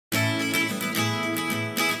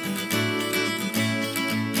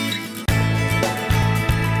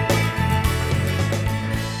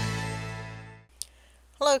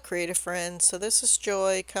Hello creative friends, so this is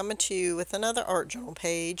Joy coming to you with another art journal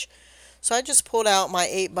page. So I just pulled out my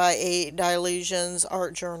 8x8 Dilutions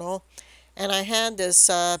art journal, and I had this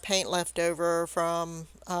paint left over from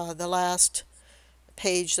the last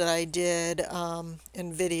page that I did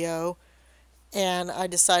in video, and I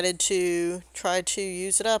decided to try to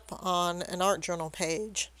use it up on an art journal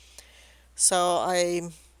page. So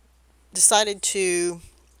I decided to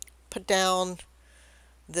put down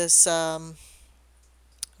this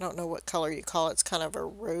I don't know what color you call it. It's kind of a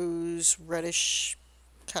rose reddish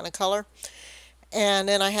kind of color. And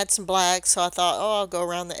then I had some black, so I thought, oh, I'll go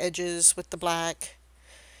around the edges with the black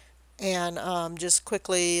and just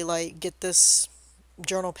quickly like get this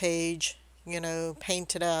journal page,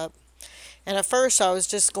 painted up. And at first I was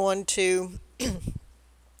just going to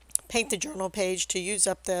paint the journal page to use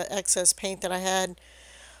up the excess paint that I had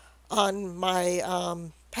on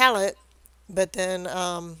my palette. But then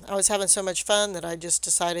I was having so much fun that I just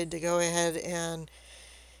decided to go ahead and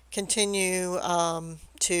continue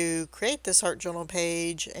to create this art journal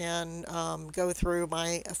page and go through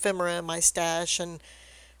my ephemera and my stash and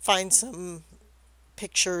find some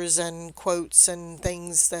pictures and quotes and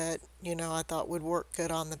things that I thought would work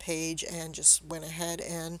good on the page, and just went ahead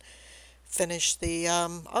and finished the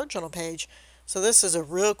art journal page. So this is a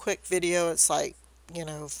real quick video. It's like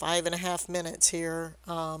 5.5 minutes here.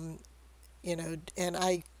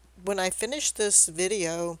 And when I finished this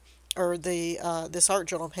video, or the this art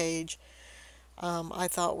journal page, I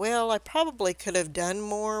thought, well, I probably could have done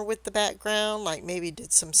more with the background, like maybe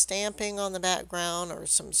did some stamping on the background or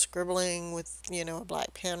some scribbling with a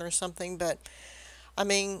black pen or something. But I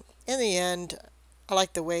mean, in the end, I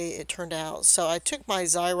like the way it turned out. So I took my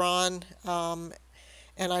Xyron,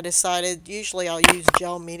 and I decided, usually I'll use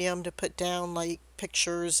gel medium to put down like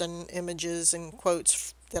pictures and images and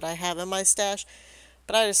quotes that I have in my stash,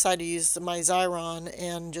 but I decided to use my Xyron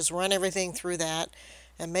and just run everything through that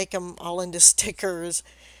and make them all into stickers.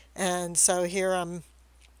 And so here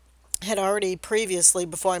had already previously,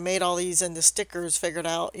 before I made all these into stickers, figured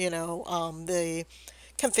out the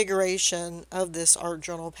configuration of this art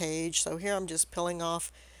journal page. So here I'm just peeling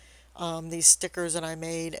off these stickers that I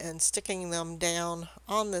made and sticking them down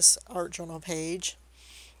on this art journal page.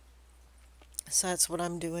 So that's what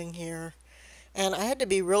I'm doing here. And I had to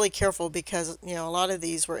be really careful because, a lot of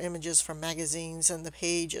these were images from magazines, and the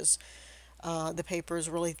pages, the paper is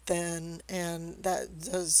really thin, and that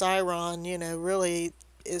the Xyron, really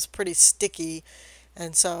is pretty sticky.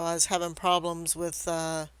 And so I was having problems with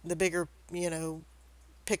the bigger,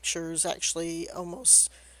 pictures actually almost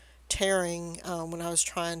tearing when I was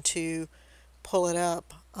trying to pull it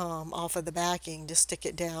up off of the backing to stick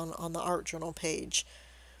it down on the art journal page.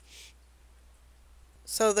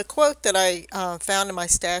 So the quote that I found in my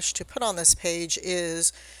stash to put on this page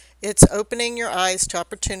is, "It's opening your eyes to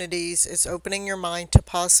opportunities, it's opening your mind to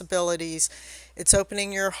possibilities, it's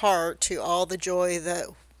opening your heart to all the joy that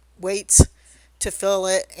waits to fill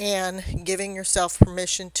it, and giving yourself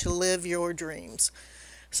permission to live your dreams."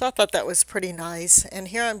 So I thought that was pretty nice. And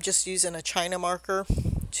here I'm just using a China marker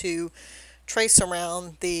to trace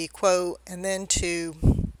around the quote, and then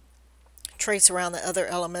to trace around the other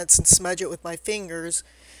elements and smudge it with my fingers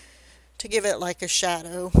to give it like a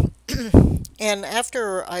shadow. And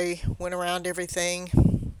after I went around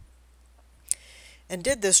everything and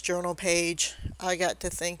did this journal page, I got to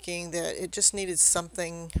thinking that it just needed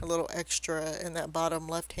something a little extra in that bottom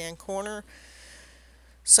left hand corner.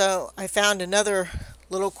 So I found another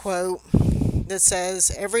little quote that says,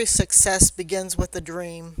 "Every success begins with a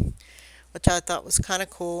dream," which I thought was kind of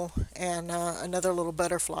cool, and another little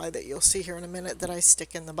butterfly that you'll see here in a minute that I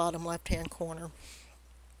stick in the bottom left hand corner.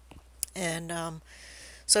 And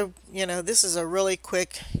so this is a really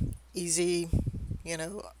quick, easy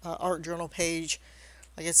art journal page.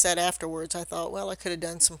 Like I said, afterwards I thought, well, I could have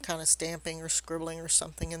done some kind of stamping or scribbling or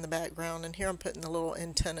something in the background, and here I'm putting the little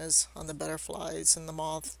antennas on the butterflies and the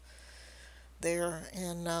moth there.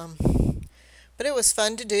 And but it was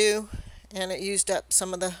fun to do, and it used up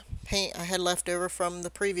some of the paint I had left over from the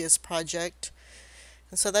previous project.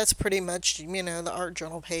 And so that's pretty much, the art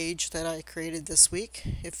journal page that I created this week.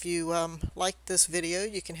 If you liked this video,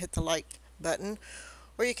 you can hit the like button,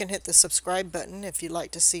 or you can hit the subscribe button if you'd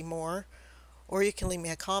like to see more, or you can leave me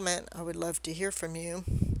a comment. I would love to hear from you.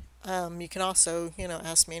 You can also,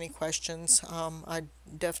 ask me any questions. I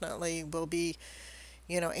definitely will be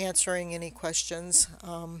answering any questions.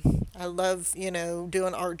 I love,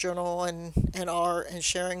 doing art journal and art and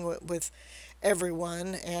sharing with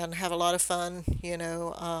everyone, and have a lot of fun,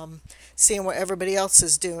 seeing what everybody else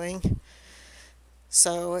is doing.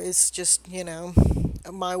 So it's just,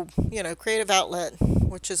 my, creative outlet,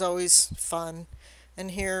 which is always fun.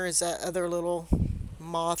 And here is that other little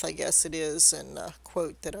moth, I guess it is, and a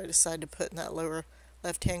quote that I decided to put in that lower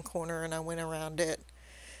left hand corner, and I went around it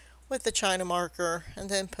with the China marker and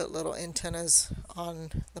then put little antennas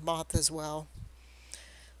on the moth as well.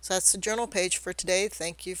 So that's the journal page for today.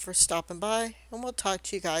 Thank you for stopping by, and we'll talk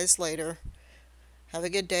to you guys later. Have a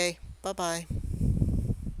good day. Bye bye.